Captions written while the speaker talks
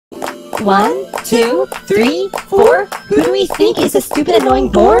1, 2, 3, 4. Who do we think is a stupid, annoying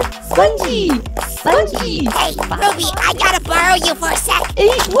bore? Spongy! Spongy! Hey, Ruby, I gotta borrow you for a sec.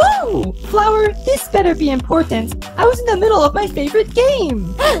 Hey, whoa! Flower, this better be important. I was in the middle of my favorite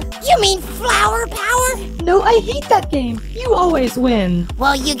game. You mean flower power? No, I hate that game. You always win.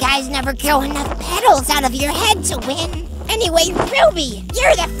 Well, you guys never grow enough petals out of your head to win. Anyway, Ruby,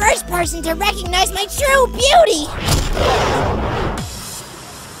 you're the first person to recognize my true beauty.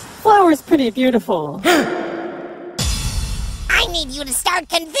 Flower's pretty beautiful. I need you to start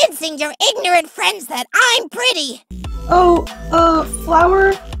convincing your ignorant friends that I'm pretty. Oh,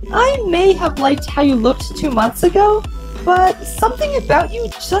 Flower, I may have liked how you looked 2 months ago, but something about you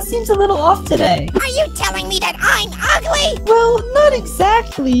just seems a little off today. Are you telling me that I'm ugly? Well, not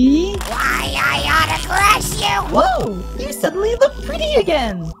exactly. Why, I ought to crush you. Whoa, you suddenly look pretty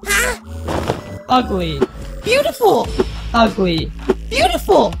again. Huh? Ugly. Beautiful. Ugly.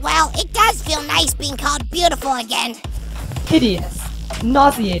 Beautiful. Well, it does feel nice being called beautiful again. Hideous.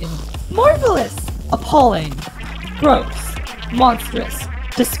 Nauseating. Marvelous. Appalling. Gross. Monstrous.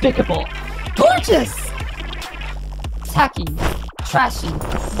 Despicable. Gorgeous. Tacky. Trashy.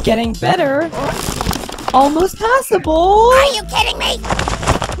 Getting better. Almost passable. Are you kidding me?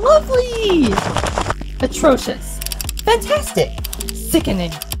 Lovely. Atrocious. Fantastic.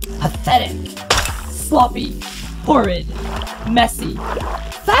 Sickening. Pathetic. Sloppy. Horrid. Messy.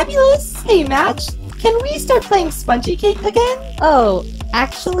 Fabulous. Hey, Match. Can we start playing Spongy Cake again? Oh,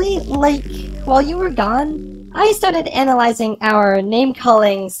 actually, while you were gone, I started analyzing our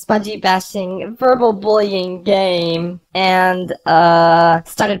name-calling, spongy-bashing, verbal bullying game, and,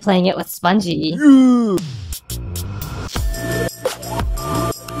 started playing it with Spongy.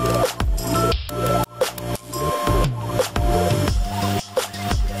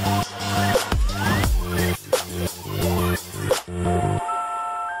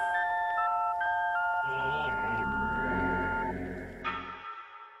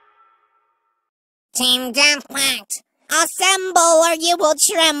 Team Deathpact, assemble or you will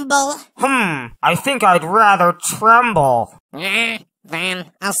tremble. I think I'd rather tremble. Then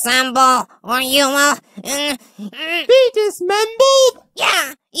assemble or you will... Be dismembered?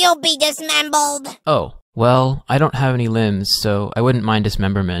 Yeah, you'll be dismembered. Oh, well, I don't have any limbs, so I wouldn't mind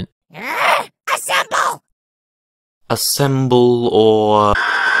dismemberment. Assemble! Assemble or...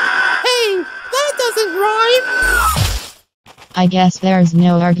 Hey, that doesn't rhyme! I guess there's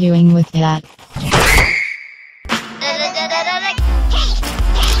no arguing with that.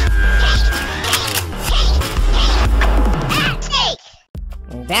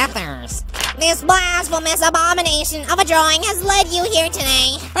 Deathers, this blasphemous abomination of a drawing has led you here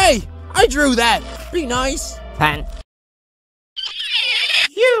today. Hey, I drew that. Be nice. Pen.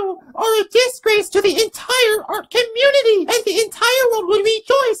 You are a disgrace to the entire art community, and the entire world would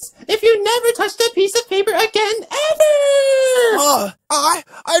rejoice if you never touched a piece of paper again, ever!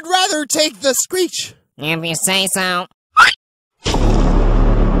 I'd rather take the screech. If you say so.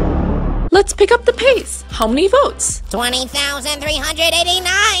 Let's pick up the pace. How many votes?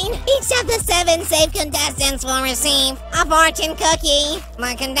 20,389. Each of the 7 safe contestants will receive a fortune cookie.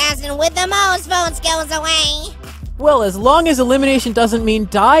 The contestant with the most votes goes away. Well, as long as elimination doesn't mean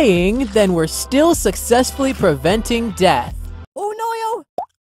dying, then we're still successfully preventing death. Oh no!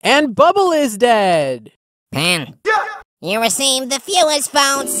 And Bubble is dead! Pen. You received the fewest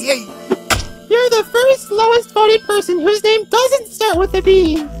votes. You're the first lowest voted person whose name doesn't start with a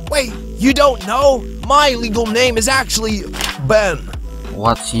B. Wait, you don't know? My legal name is actually Ben.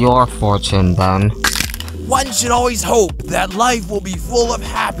 What's your fortune, Ben? One should always hope that life will be full of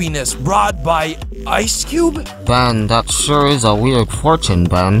happiness brought by Ice Cube? Ben, that sure is a weird fortune,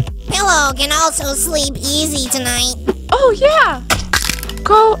 Ben. Pillow can also sleep easy tonight. Oh yeah!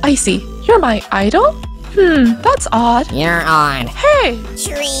 Go Icy. You're my idol? That's odd. You're on. Hey!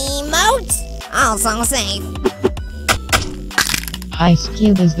 Tree moat, also safe. Ice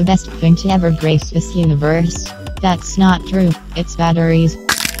Cube is the best thing to ever grace this universe. That's not true, it's batteries.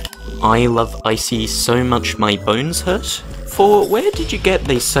 I love Icy so much my bones hurt. For where did you get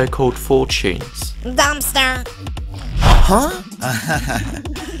these so-called fortunes? Dumpster. Huh?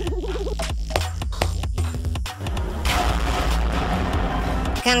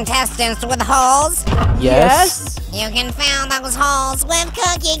 Contestants with holes, Yes? you can fill those holes with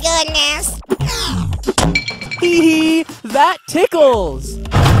cookie goodness. Hee hee! That tickles!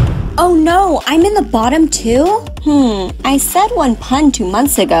 Oh no, I'm in the bottom too? I said one pun 2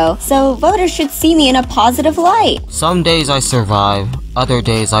 months ago, so voters should see me in a positive light. Some days I survive, other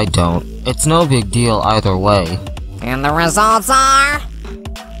days I don't. It's no big deal either way. And the results are...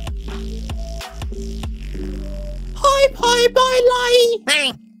 Hi, bye, bye, lie.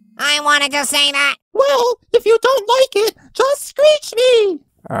 Hey, I wanted to say that. Well, if you don't like it, just screech me!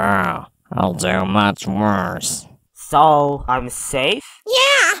 I'll do much worse. So, I'm safe?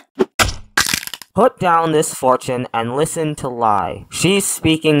 Yeah! Put down this fortune and listen to Lai. She's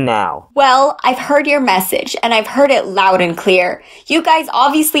speaking now. Well, I've heard your message, and I've heard it loud and clear. You guys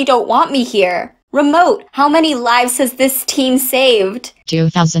obviously don't want me here. Remote, how many lives has this team saved?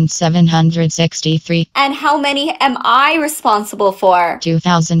 2,763. And how many am I responsible for?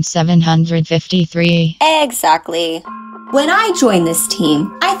 2,753. Exactly. When I joined this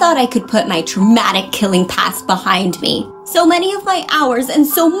team, I thought I could put my traumatic killing past behind me. So many of my hours and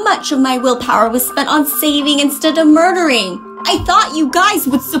so much of my willpower was spent on saving instead of murdering. I thought you guys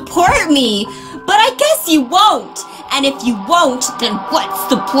would support me, but I guess you won't. And if you won't, then what's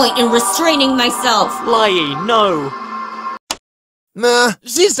the point in restraining myself? Lai, no. Nah,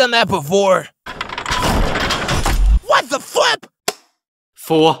 she's done that before. What the flip?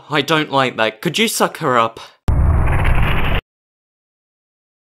 4, I don't like that. Could you suck her up?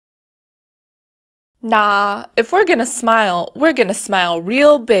 Nah, if we're gonna smile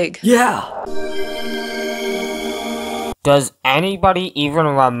real big. Yeah. Does anybody even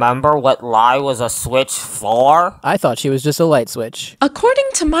remember what Lai was a switch for? I thought she was just a light switch. According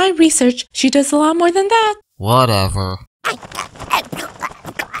to my research, she does a lot more than that. Whatever.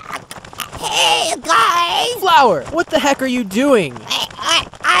 Hey, guys! Flower, what the heck are you doing?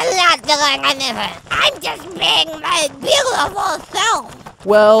 I'm not doing anything. I'm just being my beautiful self.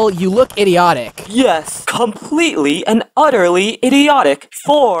 Well, you look idiotic. Yes, completely and utterly idiotic.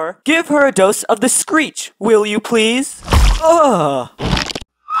 4, give her a dose of the screech, will you please? Ugh.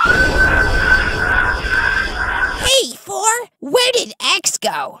 Hey, 4, where did X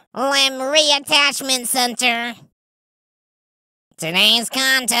go? Limb Reattachment Center. Today's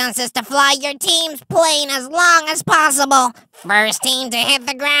contest is to fly your team's plane as long as possible. First team to hit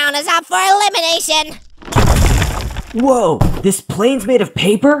the ground is up for elimination. Whoa, this plane's made of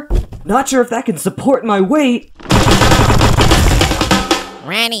paper? Not sure if that can support my weight.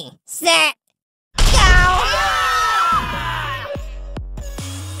 Ready, set, go!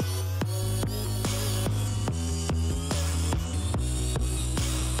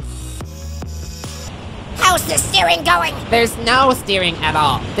 How's the steering going? There's no steering at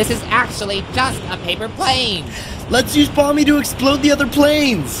all. This is actually just a paper plane. Let's use Bommy to explode the other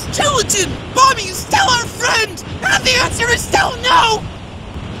planes! Gelatin! Bommy is still our friend! And the answer is still no!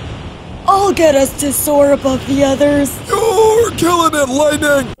 I'll get us to soar above the others. You're killing it,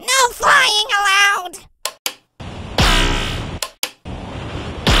 Lightning! No flying allowed!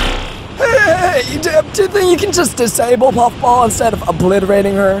 Hey, do you think you can just disable Puffball instead of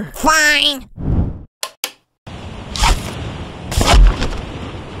obliterating her? Fine.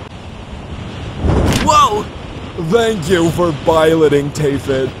 Whoa! Thank you for piloting,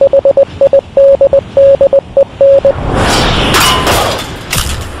 Tafid.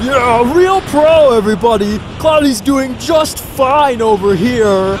 Yeah, real pro, everybody! Cloudy's doing just fine over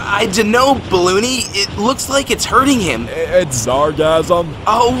here! I dunno, Balloony. It looks like it's hurting him. It's sarcasm.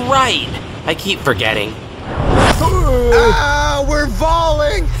 Oh, right. I keep forgetting. We're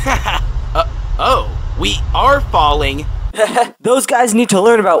falling! Oh, we are falling. Those guys need to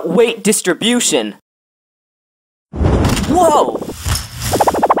learn about weight distribution. Whoa!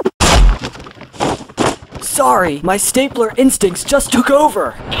 Sorry, my stapler instincts just took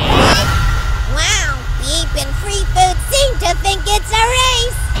over. Wow, Beep and Free Food seem to think it's a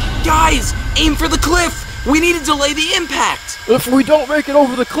race. Guys, aim for the cliff. We need to delay the impact. If we don't make it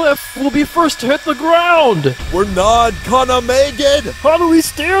over the cliff, we'll be first to hit the ground. We're not gonna make it! How do we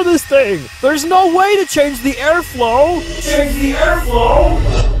steer this thing? There's no way to change the airflow. Change the airflow!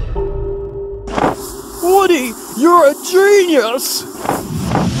 Woody, you're a genius.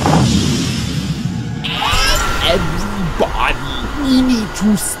 Everybody, we need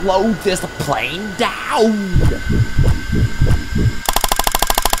to slow this plane down.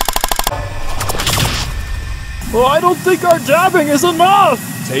 Well, I don't think our dabbing is enough.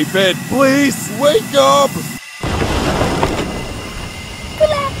 Tape it, please, wake up!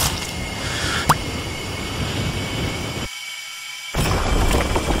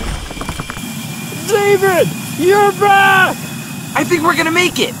 David, you're back! I think we're gonna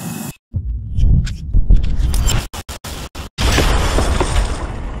make it.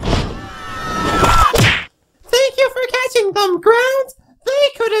 Thank you for catching them, Ground. They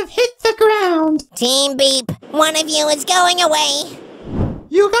could have hit the ground. Team Beep, one of you is going away.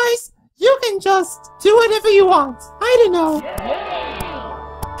 You guys, you can just do whatever you want. I don't know.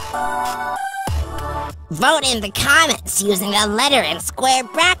 Vote in the comments using the letter and square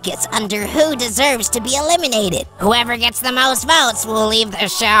brackets under who deserves to be eliminated. Whoever gets the most votes will leave the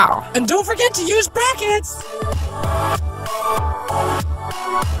show. And don't forget to use brackets!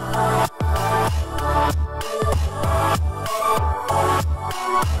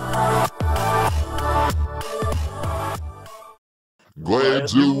 Glad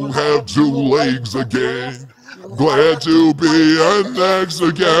to have two legs again. Glad to be an ex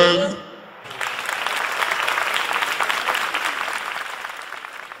again.